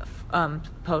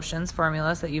potions,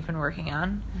 formulas that you've been working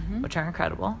on, which are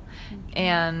incredible.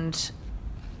 And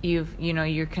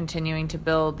you're continuing to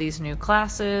build these new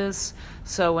classes.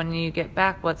 So when you get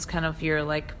back, what's kind of your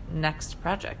like next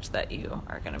project that you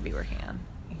are going to be working on?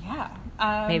 Yeah.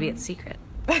 Maybe it's secret.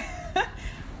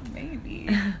 Maybe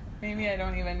I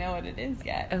don't even know what it is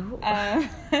yet. Oh.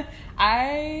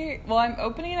 I'm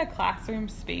opening a classroom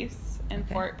space in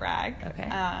Fort Bragg. Okay.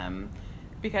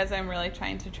 Because I'm really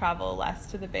trying to travel less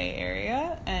to the Bay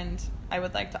Area, and I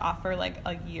would like to offer like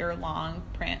a year-long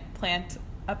plant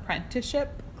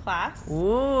apprenticeship class.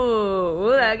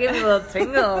 Ooh, that gives me little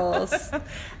tingles.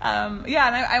 And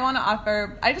I want to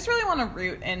offer, I just really want to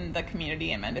root in the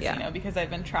community in Mendocino because I've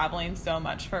been traveling so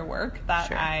much for work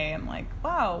that I am like,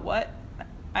 wow,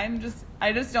 I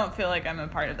just don't feel like I'm a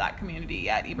part of that community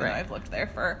yet, even though I've lived there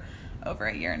for over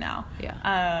a year now.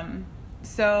 Yeah.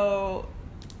 So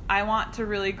I want to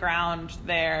really ground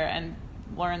there and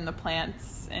learn the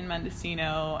plants in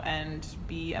Mendocino and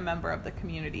be a member of the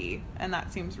community, and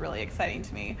that seems really exciting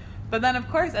to me. But then, of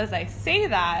course, as I say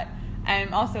that,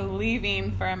 I'm also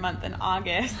leaving for a month in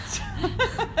August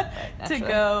to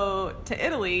go to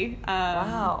Italy.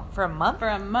 Wow, for a month? For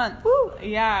a month. Woo.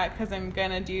 Yeah, because I'm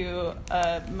going to do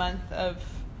a month of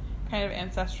kind of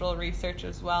ancestral research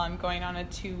as well. I'm going on a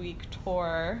 2-week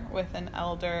tour with an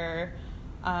elder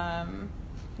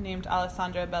named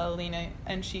Alessandra Bellolina,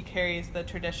 and she carries the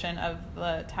tradition of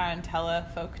the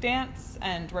Tarantella folk dance,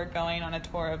 and we're going on a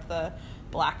tour of the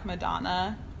Black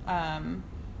Madonna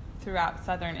throughout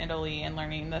southern Italy and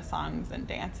learning the songs and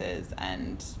dances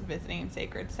and visiting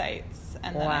sacred sites,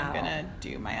 and then I'm gonna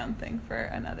do my own thing for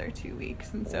another 2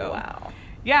 weeks. And so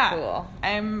cool.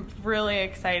 I'm really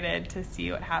excited to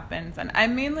see what happens, and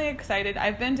I'm mainly excited.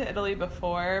 I've been to Italy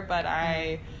before, but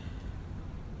I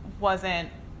was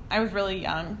really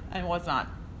young and was not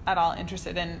at all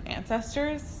interested in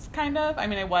ancestors, kind of. I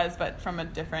mean, I was, but from a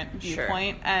different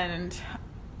viewpoint. And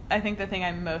I think the thing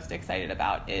I'm most excited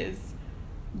about is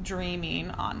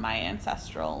dreaming on my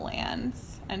ancestral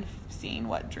lands and seeing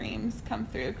what dreams come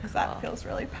through, because that feels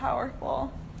really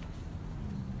powerful.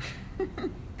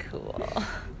 Cool.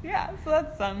 Yeah, so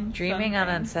that's Dreaming on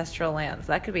Ancestral Lands.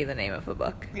 That could be the name of a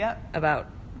book. Yep. About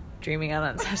dreaming on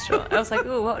ancestral. I was like,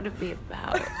 ooh, what would it be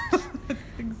about?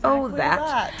 Exactly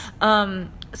that.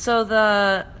 So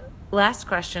the last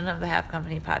question of the Have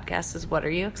Company podcast is, what are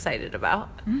you excited about?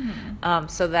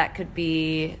 So that could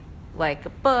be like a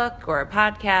book or a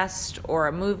podcast or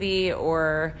a movie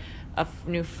or a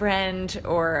new friend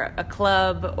or a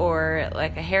club or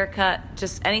like a haircut,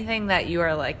 just anything that you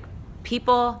are like,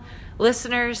 people,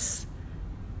 listeners,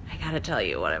 I gotta tell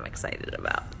you what I'm excited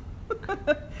about.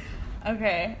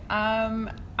 Okay. Wow,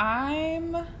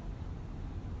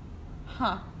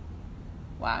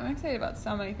 I'm excited about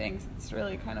so many things. It's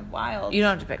really kind of wild. You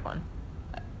don't have to pick one.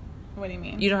 What do you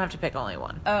mean? You don't have to pick only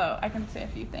one. Oh, I can say a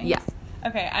few things. Yeah.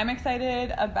 Okay, I'm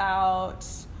excited about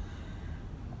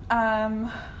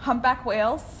humpback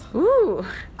whales. Ooh.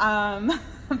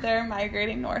 They're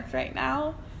migrating north right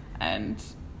now, and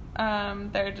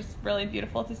they're just really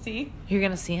beautiful to see. You're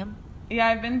gonna see them? Yeah,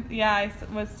 I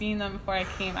was seeing them before I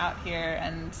came out here,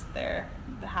 and they're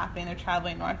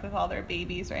traveling north with all their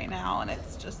babies right now, and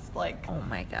it's just like, oh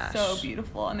my gosh, so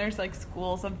beautiful. And there's like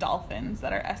schools of dolphins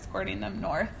that are escorting them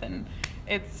north, and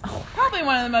it's probably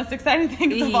one of the most exciting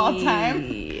things of all time.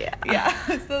 Yeah.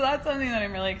 So that's something that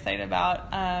I'm really excited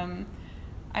about. I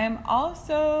am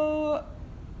also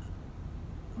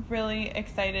really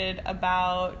excited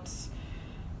about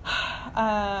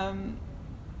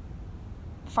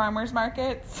farmers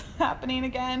markets happening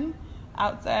again,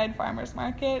 outside farmers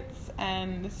markets,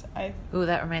 and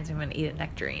that reminds me, I'm gonna eat a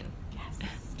nectarine. Yes,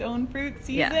 stone fruit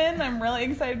season. I'm really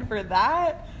excited for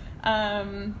that.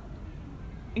 I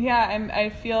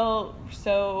feel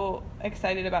so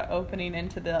excited about opening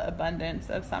into the abundance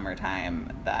of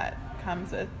summertime that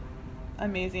comes with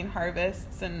amazing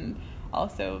harvests. And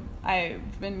also,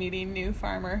 I've been meeting new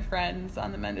farmer friends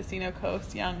on the Mendocino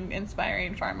coast, young,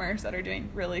 inspiring farmers that are doing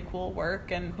really cool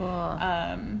work. And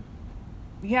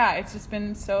yeah, it's just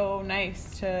been so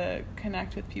nice to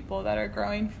connect with people that are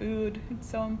growing food. It's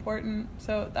so important.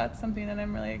 So that's something that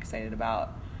I'm really excited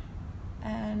about.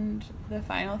 And the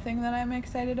final thing that I'm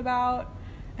excited about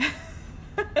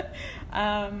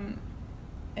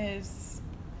is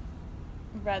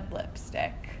red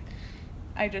lipstick.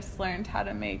 I just learned how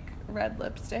to make red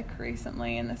lipstick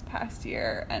recently in this past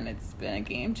year, and it's been a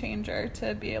game changer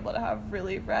to be able to have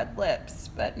really red lips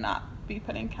but not be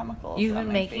putting chemicals You've on been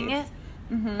my making face.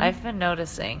 it? Mm-hmm. I've been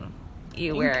noticing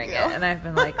you Thank wearing you. it, and I've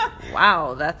been like,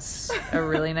 wow, that's a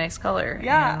really nice color.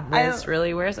 Yeah, and Liz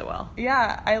really wears it well.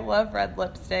 Yeah, I love red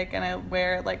lipstick, and I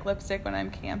wear like lipstick when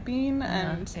I'm camping,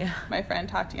 and my friend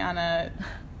Tatiana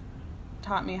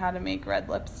taught me how to make red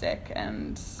lipstick,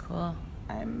 and cool.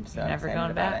 I'm so Never excited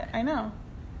going about back. it. I know.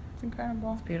 It's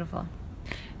incredible. It's beautiful.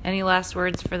 Any last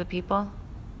words for the people?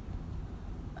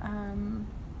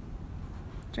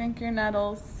 Drink your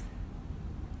nettles.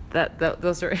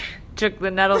 Those are took the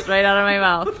nettles right out of my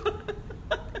mouth.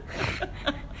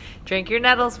 Drink your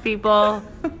nettles, people.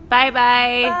 Bye-bye.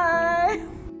 Bye.